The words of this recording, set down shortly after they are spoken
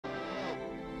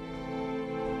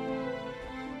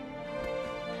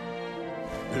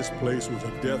This place was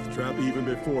a death trap even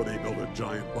before they built a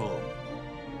giant bomb.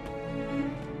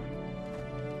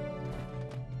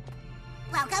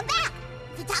 Welcome back!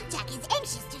 The Jack is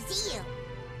anxious to see you.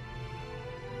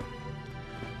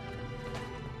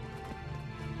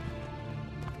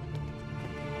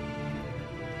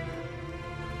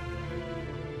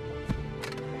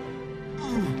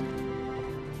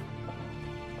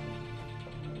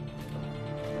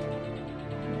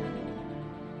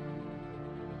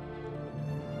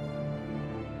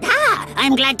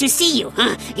 I'm glad to see you.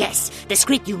 Yes, the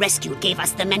script you rescued gave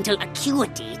us the mental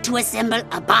acuity to assemble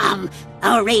a bomb.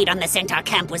 Our raid on the Centaur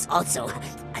camp was also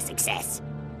a success.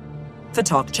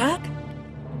 Jack?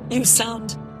 You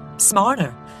sound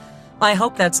smarter. I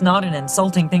hope that's not an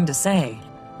insulting thing to say.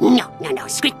 No.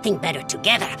 Script think better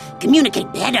together.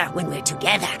 Communicate better when we're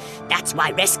together. That's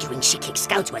why rescuing Shikik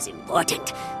scouts was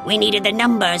important. We needed the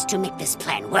numbers to make this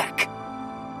plan work.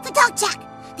 Jack,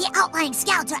 the outlying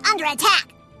scouts are under attack.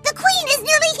 The Queen is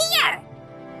nearly here!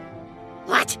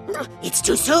 What? It's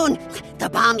too soon. The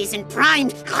bomb isn't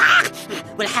primed.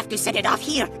 We'll have to set it off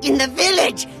here, in the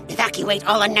village. Evacuate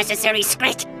all unnecessary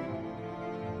Skrit.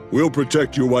 We'll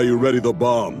protect you while you ready the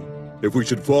bomb. If we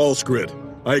should fall, Skrit,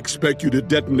 I expect you to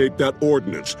detonate that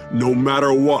ordnance, no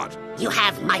matter what. You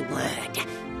have my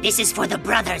word. This is for the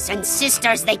brothers and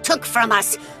sisters they took from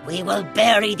us. We will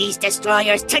bury these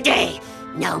destroyers today,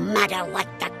 no matter what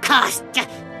the cost.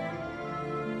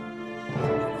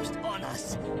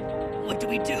 What do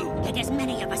we do? Get as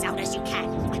many of us out as you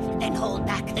can, then hold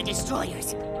back the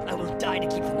destroyers. I will die to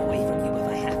keep them away from you if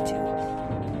I have to.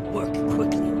 Work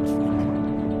quickly,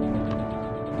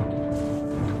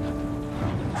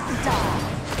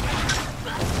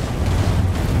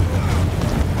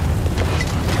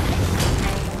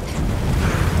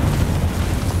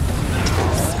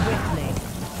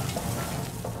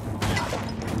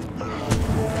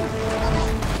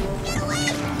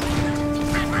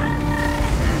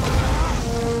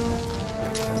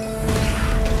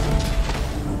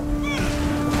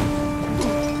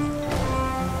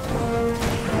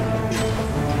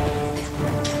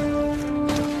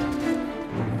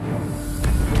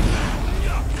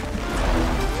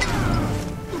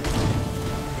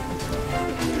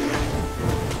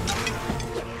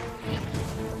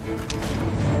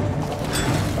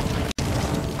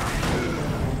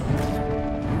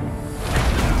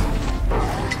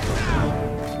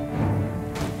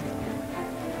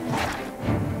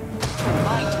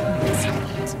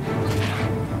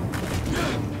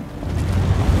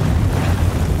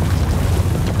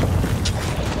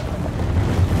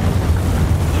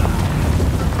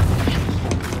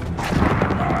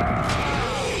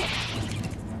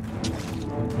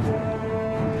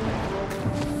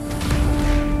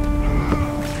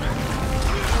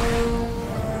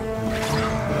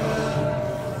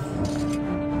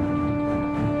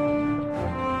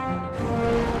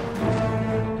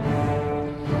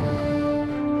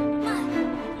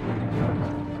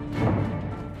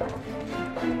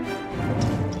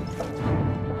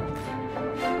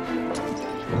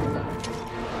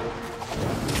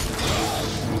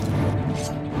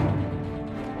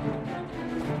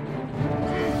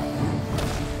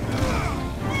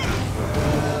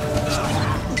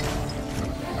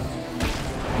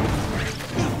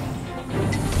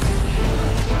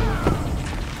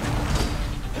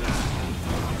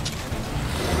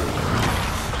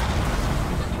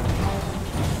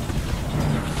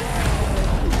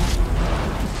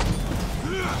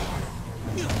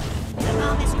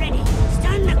 old friend.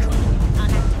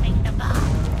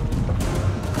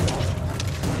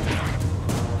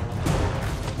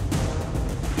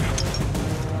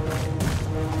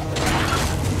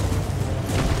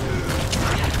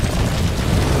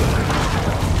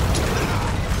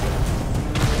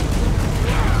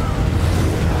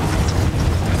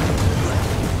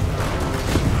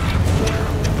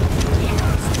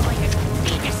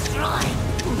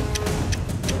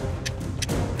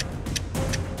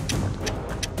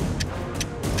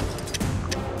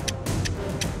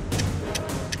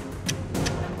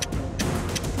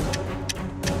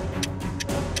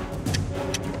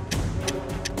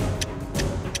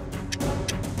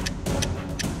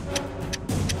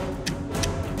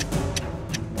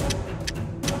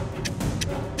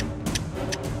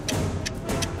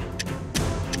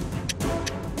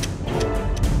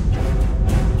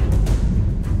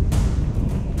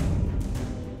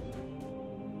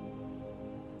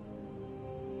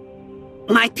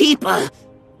 My people,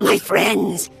 my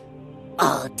friends,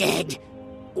 all dead.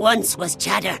 Once was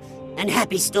chatter and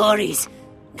happy stories.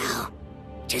 Now,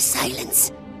 just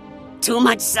silence. Too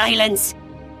much silence.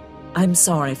 I'm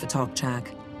sorry, Jack.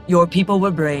 Your people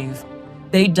were brave.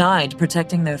 They died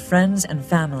protecting their friends and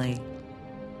family.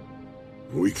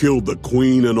 We killed the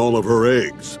Queen and all of her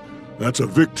eggs. That's a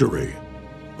victory.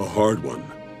 A hard one,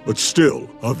 but still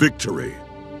a victory.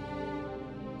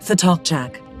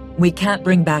 Fatalkchak, we can't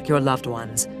bring back your loved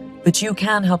ones, but you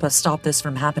can help us stop this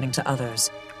from happening to others.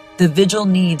 The Vigil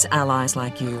needs allies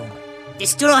like you.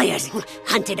 Destroyers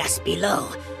hunted us below.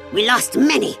 We lost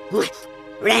many.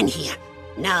 Ran here.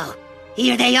 Now,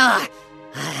 here they are.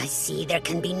 I see there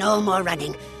can be no more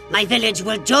running. My village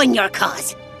will join your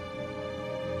cause.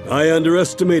 I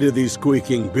underestimated these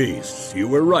squeaking beasts. You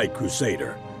were right,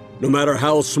 Crusader. No matter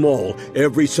how small,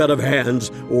 every set of hands,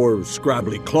 or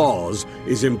scrabbly claws,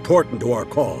 is important to our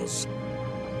cause.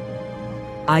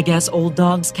 I guess old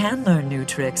dogs can learn new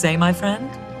tricks, eh, my friend?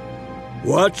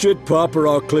 Watch it, Pup, or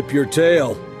I'll clip your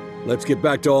tail. Let's get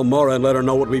back to Almora and let her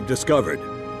know what we've discovered.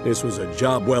 This was a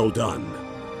job well done.